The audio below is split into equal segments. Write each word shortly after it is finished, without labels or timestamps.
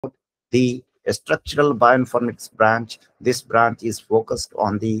the structural bioinformatics branch. This branch is focused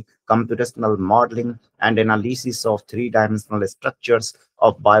on the computational modeling and analysis of three-dimensional structures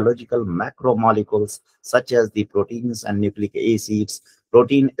of biological macromolecules such as the proteins and nucleic acids,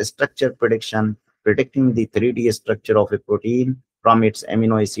 protein structure prediction, predicting the 3D structure of a protein from its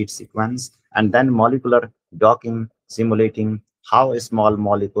amino acid sequence, and then molecular docking, simulating how small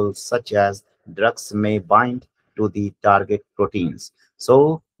molecules such as drugs may bind to the target proteins.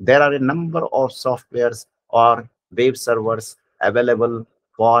 So there are a number of softwares or web servers available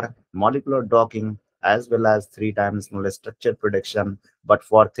for molecular docking as well as three-dimensional structure prediction. But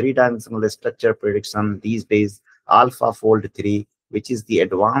for three-dimensional structure prediction these days, AlphaFold 3, which is the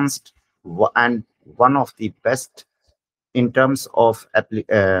advanced and one of the best in terms of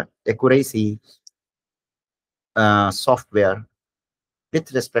accuracy software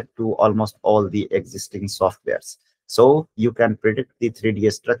with respect to almost all the existing softwares. So you can predict the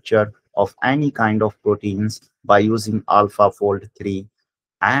 3D structure of any kind of proteins by using AlphaFold 3,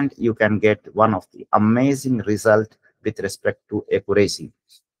 and you can get one of the amazing result with respect to accuracy.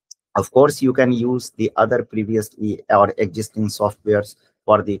 Of course, you can use the other previously or existing softwares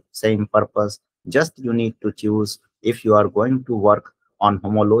for the same purpose. Just you need to choose if you are going to work on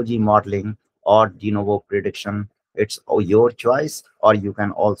homology modeling or de novo prediction. It's your choice, or you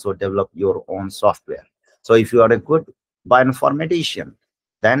can also develop your own software. So if you are a good bioinformatician,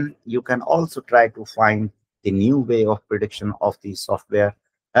 then you can also try to find the new way of prediction of the software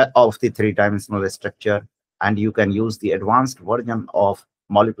of the three-dimensional structure, and you can use the advanced version of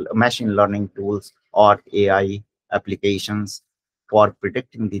molecular machine learning tools or AI applications for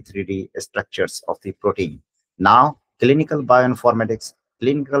predicting the 3D structures of the protein. Now, clinical bioinformatics.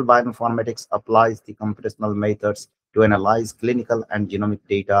 Clinical bioinformatics applies the computational methods to analyze clinical and genomic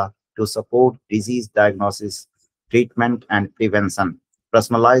data to support disease diagnosis, treatment, and prevention.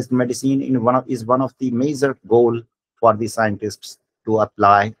 Personalized medicine is one of the major goals for the scientists to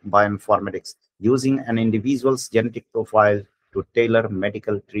apply bioinformatics, using an individual's genetic profile to tailor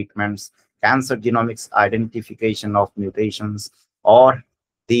medical treatments, cancer genomics identification of mutations, or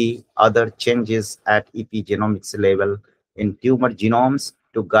the other changes at epigenomics level in tumor genomes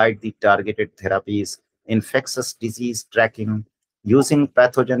to guide the targeted therapies, infectious disease tracking, using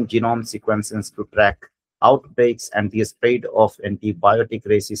pathogen genome sequences to track outbreaks and the spread of antibiotic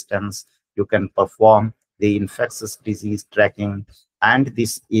resistance. You can perform the infectious disease tracking, and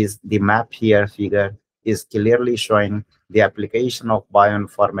this is the map here figure is clearly showing the application of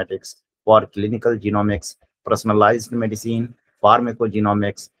bioinformatics for clinical genomics, personalized medicine,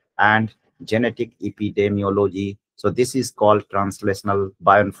 pharmacogenomics, and genetic epidemiology. So this is called translational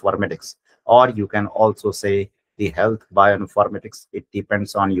bioinformatics, or you can also say the health bioinformatics. It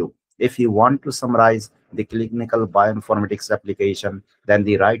depends on you. If you want to summarize the clinical bioinformatics application, then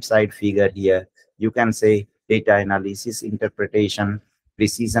the right side figure here, you can say data analysis, interpretation,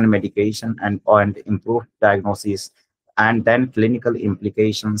 precision medication, and improved diagnosis, and then clinical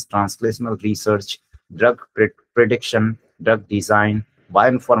implications, translational research, drug prediction, drug design,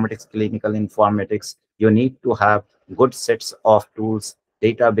 bioinformatics, clinical informatics. You need to have good sets of tools,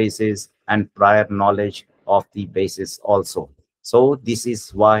 databases, and prior knowledge of the basis also. So this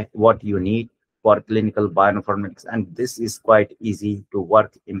is why what you need for clinical bioinformatics, and this is quite easy to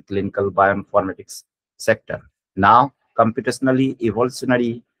work in clinical bioinformatics sector. Now, computational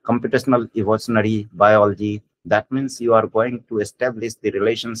evolutionary biology, that means you are going to establish the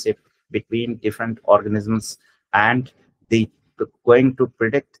relationship between different organisms, and the going to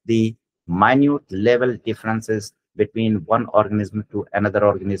predict the minute level differences between one organism to another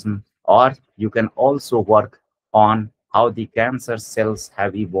organism. Or you can also work on how the cancer cells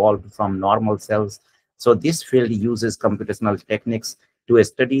have evolved from normal cells. So this field uses computational techniques to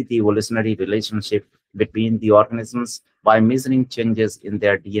study the evolutionary relationship between the organisms by measuring changes in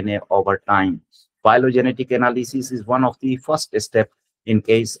their DNA over time. Phylogenetic analysis is one of the first steps in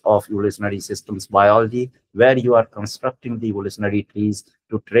case of evolutionary systems biology, where you are constructing the evolutionary trees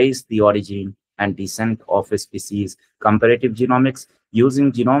to trace the origin and descent of a species. Comparative genomics,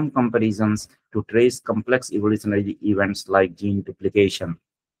 using genome comparisons to trace complex evolutionary events like gene duplication.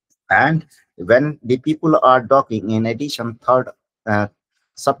 And when the people are talking, in addition, third uh,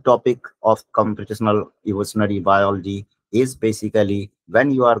 subtopic of computational evolutionary biology is basically when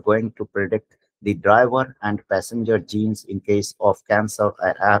you are going to predict the driver and passenger genes in case of cancer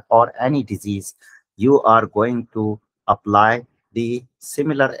or any disease, you are going to apply the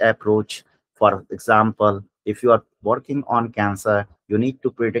similar approach. For example, if you are working on cancer, you need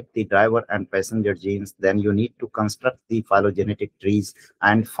to predict the driver and passenger genes, then you need to construct the phylogenetic trees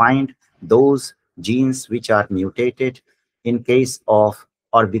and find those genes which are mutated in case of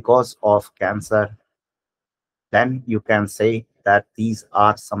or because of cancer, then you can say that these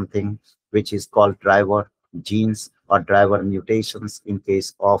are something which is called driver genes or driver mutations in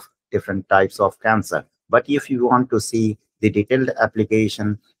case of different types of cancer. But if you want to see the detailed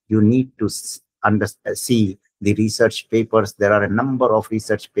application, you need to see the research papers. There are a number of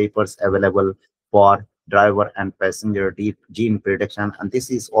research papers available for driver and passenger gene prediction, and this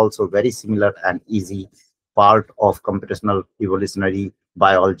is also very similar and easy part of computational evolutionary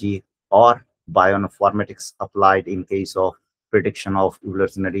biology or bioinformatics applied in case of prediction of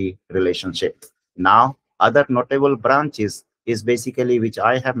evolutionary relationship. Now, other notable branches is basically which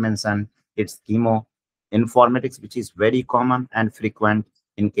I have mentioned. It's chemoinformatics, which is very common and frequent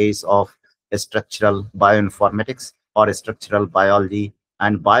in case of structural bioinformatics or structural biology,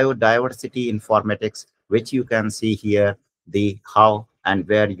 and biodiversity informatics, which you can see here the how and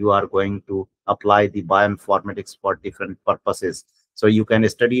where you are going to apply the bioinformatics for different purposes. So you can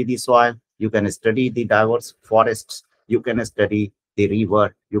study the soil, you can study the diverse forests, you can study the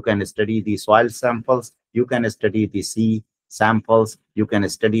river, you can study the soil samples, you can study the sea samples, you can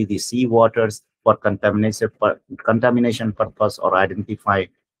study the sea waters for contamination purpose or identify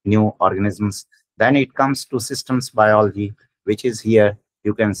new organisms. Then it comes to systems biology, which is here.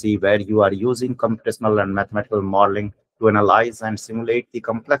 You can see where you are using computational and mathematical modeling to analyze and simulate the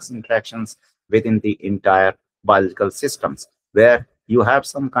complex interactions within the entire biological systems, where you have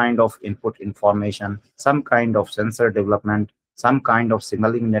some kind of input information, some kind of sensor development, some kind of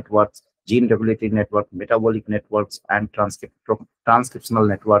signaling networks, gene regulatory network, metabolic networks, and transcriptional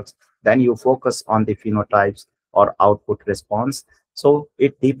networks. Then you focus on the phenotypes or output response. So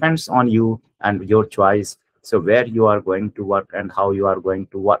it depends on you and your choice. So where you are going to work and how you are going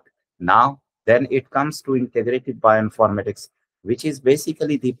to work. Now, then it comes to integrated bioinformatics, which is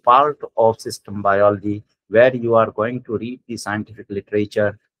basically the part of system biology where you are going to read the scientific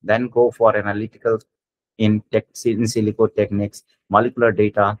literature, then go for analytical in silico techniques, molecular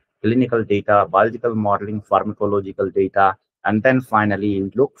data, clinical data, biological modeling, pharmacological data, and then finally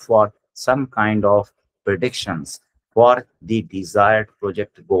look for some kind of predictions for the desired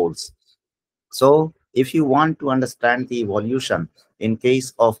project goals. So if you want to understand the evolution in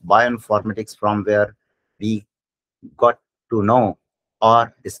case of bioinformatics from where we got to know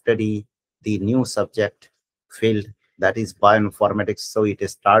or study the new subject field, that is bioinformatics. So it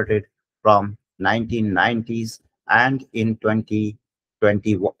started from 1990s, and in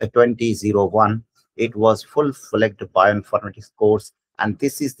 2001 it was full-fledged bioinformatics course, and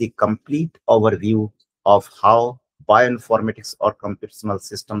this is the complete overview of how bioinformatics or computational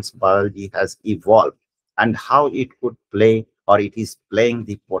systems biology has evolved and how it could play or it is playing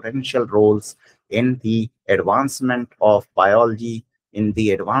the potential roles in the advancement of biology, in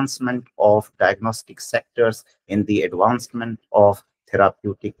the advancement of diagnostic sectors, in the advancement of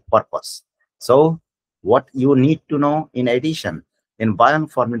therapeutic purpose. So what you need to know in addition, in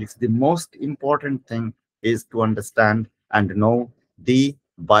bioinformatics, the most important thing is to understand and know the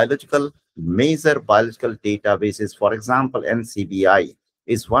major biological databases. For example, NCBI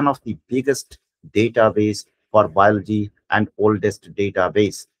is one of the biggest database for biology and oldest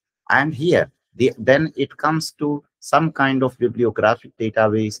database. And here, then it comes to some kind of bibliographic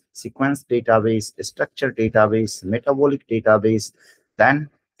database, sequence database, structure database, metabolic database, then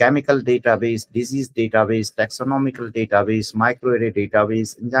chemical database, disease database, taxonomical database, microarray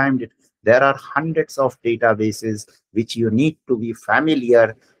database, enzyme database. There are hundreds of databases which you need to be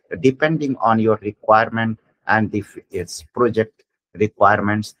familiar depending on your requirement and its project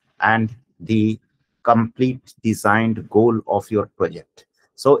requirements and the complete designed goal of your project.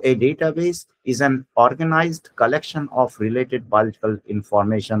 So a database is an organized collection of related biological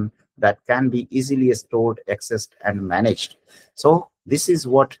information that can be easily stored, accessed, and managed. So this is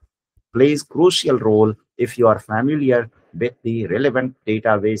what plays crucial role if you are familiar with the relevant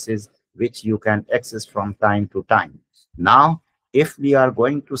databases which you can access from time to time. Now, if we are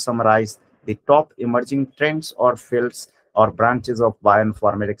going to summarize the top emerging trends or fields or branches of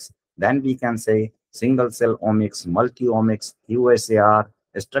bioinformatics, then we can say single cell omics, multi-omics, QSAR,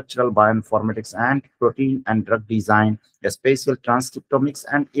 structural bioinformatics, and protein and drug design, spatial transcriptomics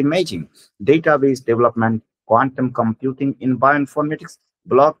and imaging, database development, quantum computing in bioinformatics,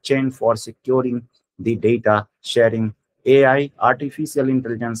 blockchain for securing the data sharing, AI, artificial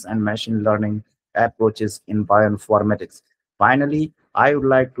intelligence, and machine learning approaches in bioinformatics. Finally, I would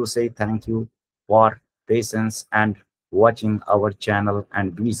like to say thank you for patience and watching our channel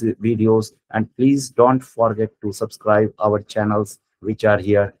and these videos. And please don't forget to subscribe our channels, which are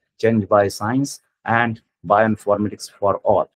here, Change by Science and Bioinformatics for All.